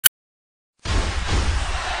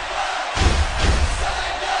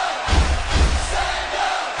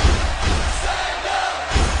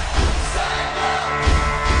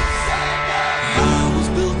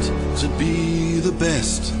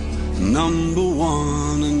best, number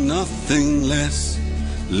one and nothing less.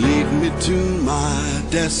 Lead me to my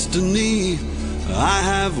destiny. I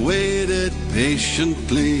have waited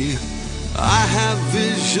patiently. I have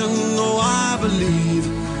vision, oh I believe.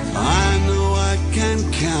 I know I can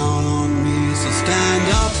count on me. So stand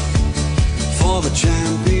up for the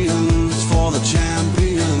champions, for the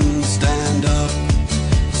champions. Stand up,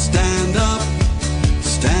 stand up,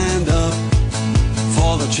 stand up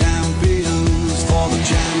for the champions, for the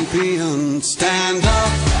champions. Stand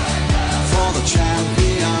up for the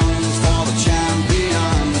champions, for the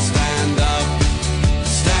champions. Stand up,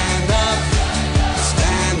 stand up,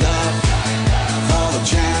 stand up for the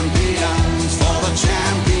champions, for the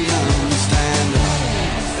champions. Stand up,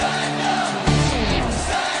 stand up,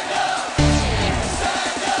 stand up,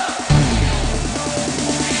 stand up.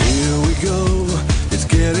 Here we go, it's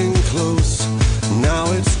getting close. Now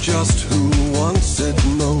it's just who wants it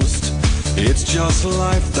most. It's just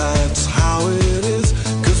life, that's how it is.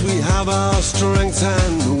 'Cause we have our strengths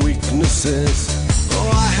and weaknesses. Oh,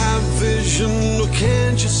 I have vision, oh,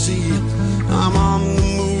 can't you see? I'm on the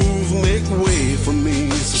move, make way for me.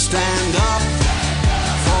 So stand up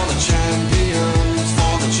for the champions,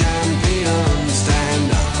 for the champions. Stand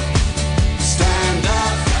up, stand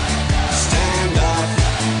up, stand up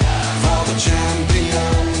for the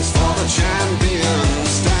champions, for the champions.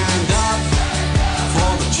 Stand up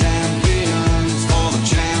for the champions, for the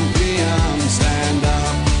champions. Stand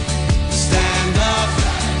up, stand up,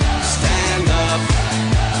 stand up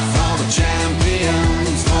for the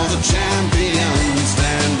champions, for the champions.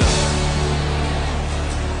 Stand up.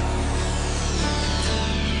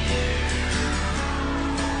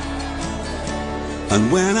 And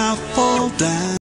when I fall down